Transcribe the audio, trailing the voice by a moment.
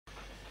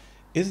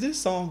Is this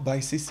song by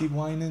CC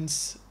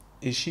Winans?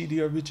 Is she the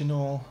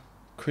original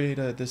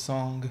creator of the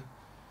song?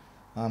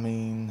 I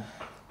mean,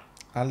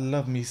 I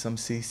love me some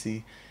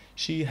CC.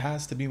 She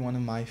has to be one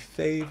of my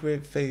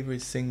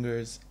favorite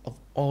singers of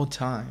all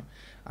time.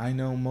 I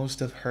know most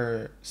of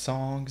her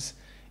songs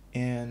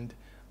and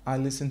I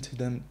listen to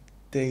them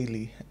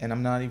daily, and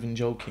I'm not even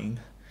joking.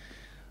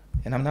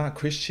 And I'm not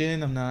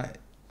Christian, I'm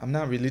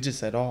not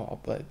religious at all,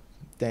 but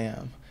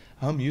damn,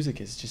 her music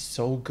is just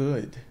so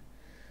good.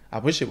 I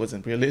wish it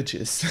wasn't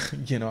religious.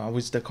 I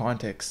wish the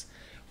context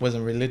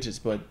wasn't religious,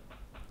 but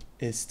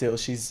it's still,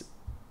 she's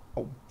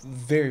a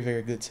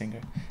very good singer.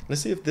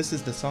 Let's see if this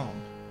is the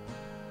song.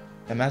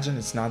 Imagine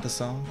it's not the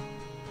song.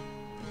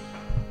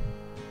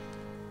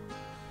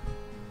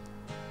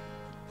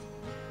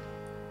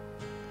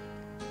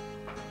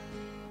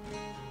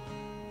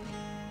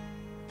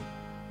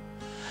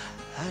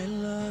 I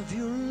love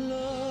you,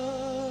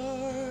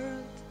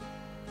 Lord.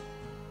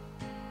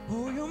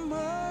 Oh, your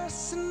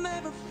mercy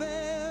never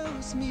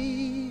fails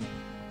me.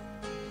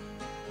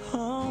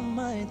 All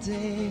my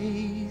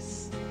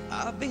days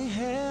I've been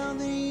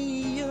held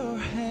in your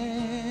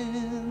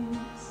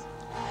hands.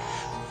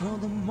 From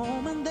the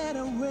moment that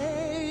I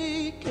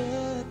wake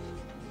up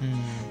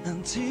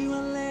until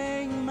I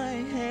lay my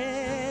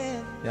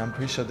head. Yeah, I'm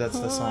pretty sure that's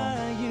the song.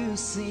 You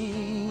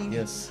sing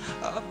yes.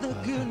 Of the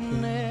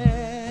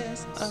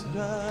goodness of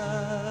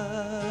God.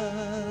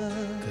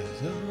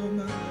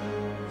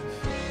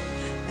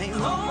 And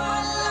all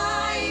my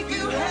life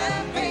you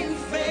have been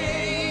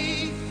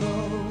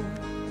faithful.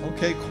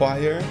 Okay,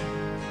 choir.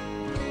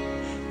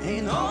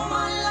 And all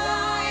my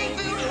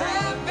life you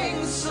have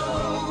been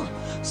so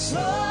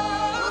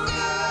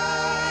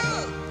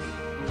good.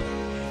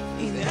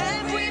 In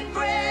every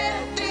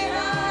breath that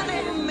I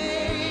am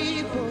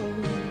able.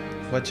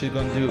 What you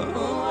gonna do?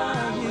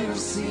 Oh, you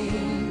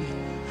sing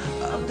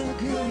of the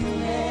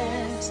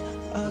goodness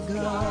of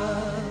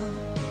God.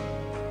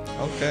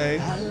 Okay.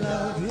 I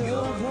love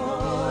your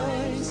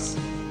voice.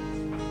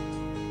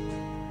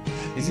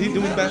 Is he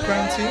doing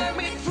background too?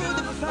 Through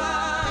the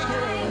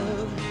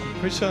fire.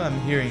 Pretty sure I'm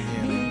hearing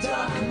him. In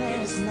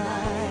darkness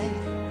night,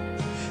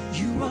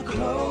 you are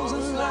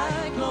close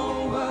like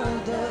no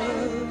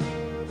other.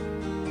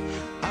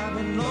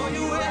 I know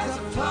you as a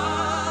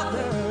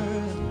father.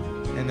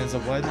 And as a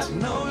what? I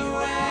know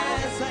you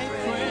as a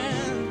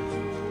friend.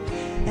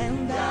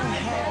 And I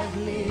have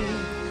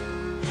lived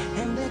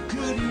in the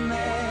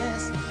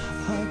goodness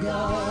of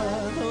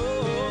God. Oh,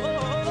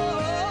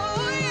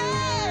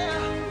 yeah.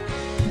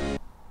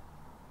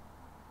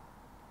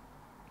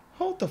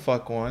 Hold the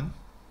fuck on.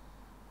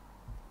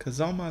 Cause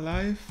all my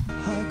life.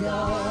 Oh,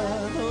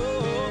 God. Oh,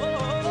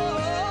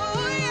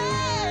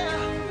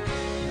 yeah.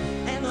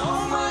 And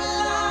all my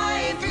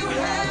life you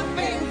have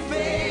been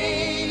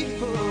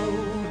faithful.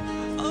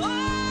 All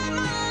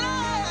my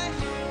life.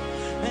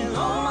 And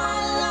all my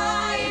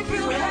life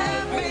you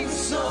have been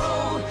so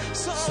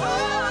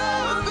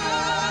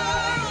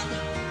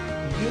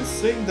good. You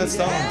sing the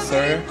song,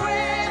 sir.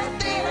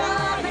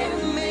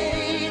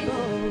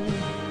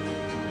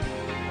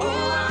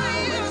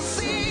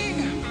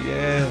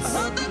 Yes.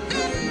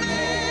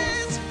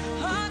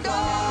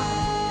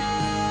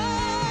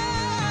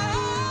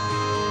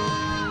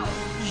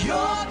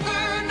 Your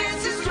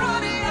goodness is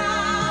running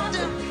out.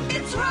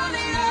 It's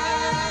running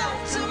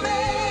out to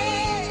me.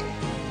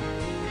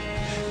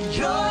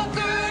 Your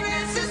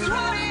goodness is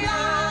running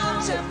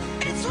out.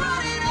 It's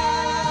running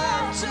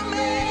out to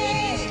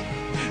me.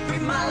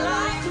 With my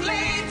life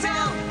laid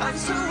down, I'm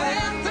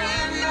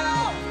surrendering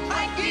now.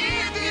 I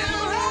give you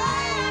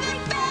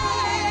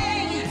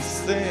everything.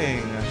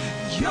 Sing.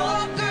 Your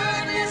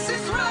goodness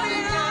is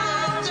running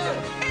out.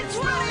 It's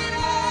running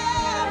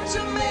out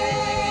to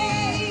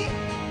me.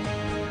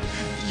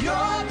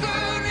 Your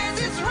goodness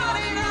is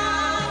running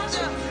out.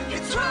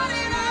 It's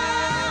running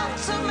out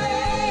to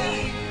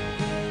me.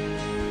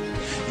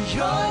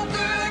 Your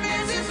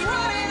goodness is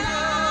running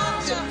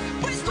out.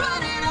 It's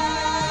running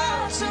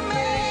out to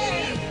me.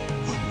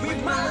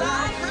 With my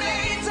life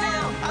laid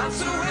down, I'm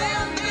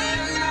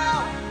surrendering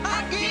now.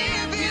 I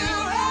give you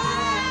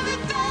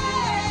everything.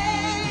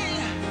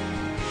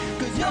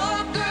 'Cause your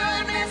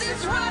goodness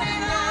is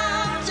running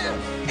out.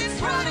 It's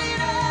running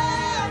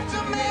out to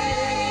me.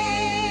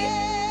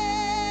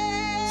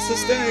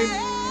 Sustain.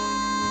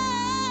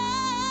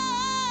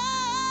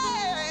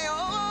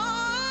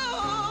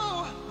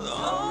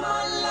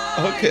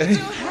 Okay.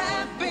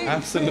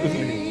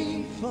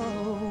 Absolutely.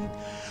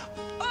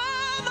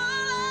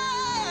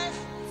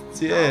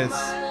 Yes.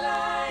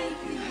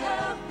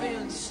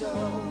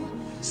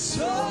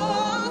 So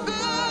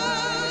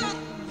good.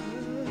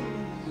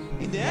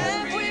 In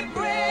every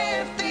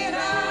breath that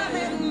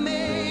I'm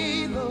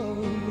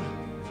able,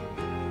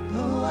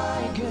 oh, I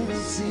can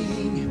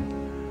sing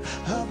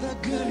of the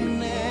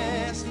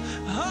goodness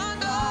of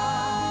God.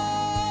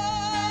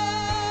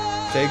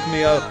 Take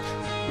me up.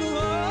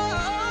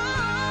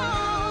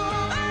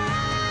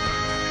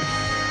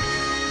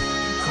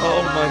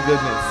 Oh my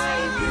goodness.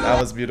 That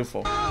was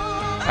beautiful.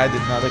 I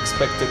did not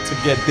expect it to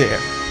get there.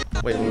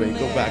 Wait,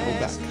 go back.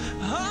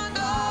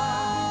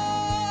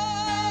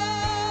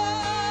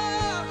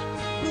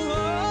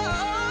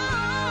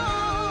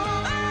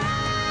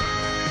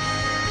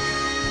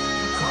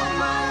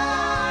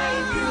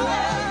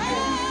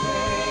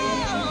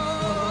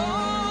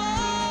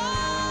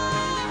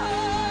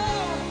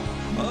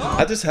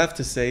 I just have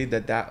to say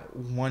that that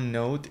one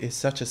note is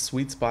such a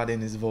sweet spot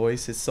in his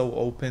voice. It's so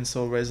open,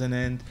 so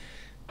resonant.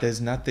 There's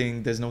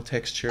nothing, there's no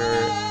texture,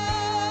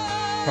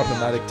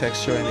 problematic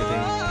texture or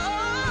anything.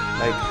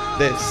 Like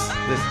this.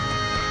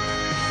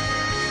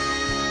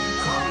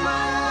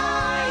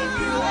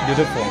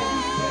 Beautiful.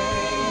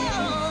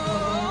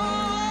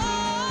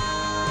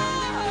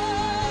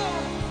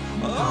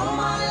 All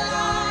my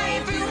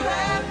life you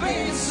have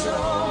been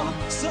so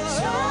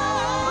good.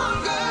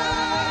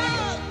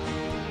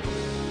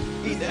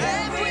 In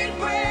every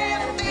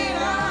breath that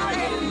I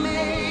am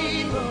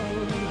able,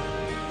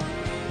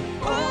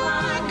 oh,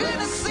 I'm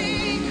gonna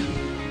sing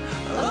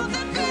of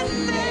the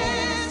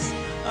goodness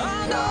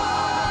of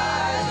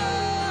God.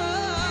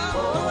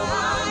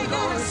 Oh, I'm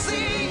gonna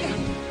sing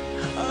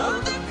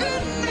of the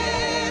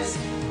goodness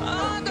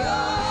of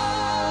God.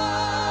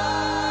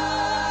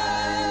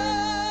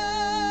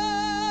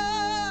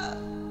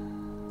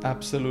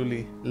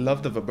 Absolutely.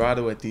 Love the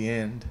vibrato at the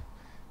end.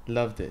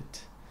 Loved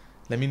it.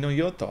 Let me know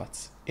your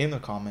thoughts in the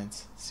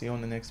comments. See you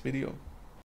on the next video.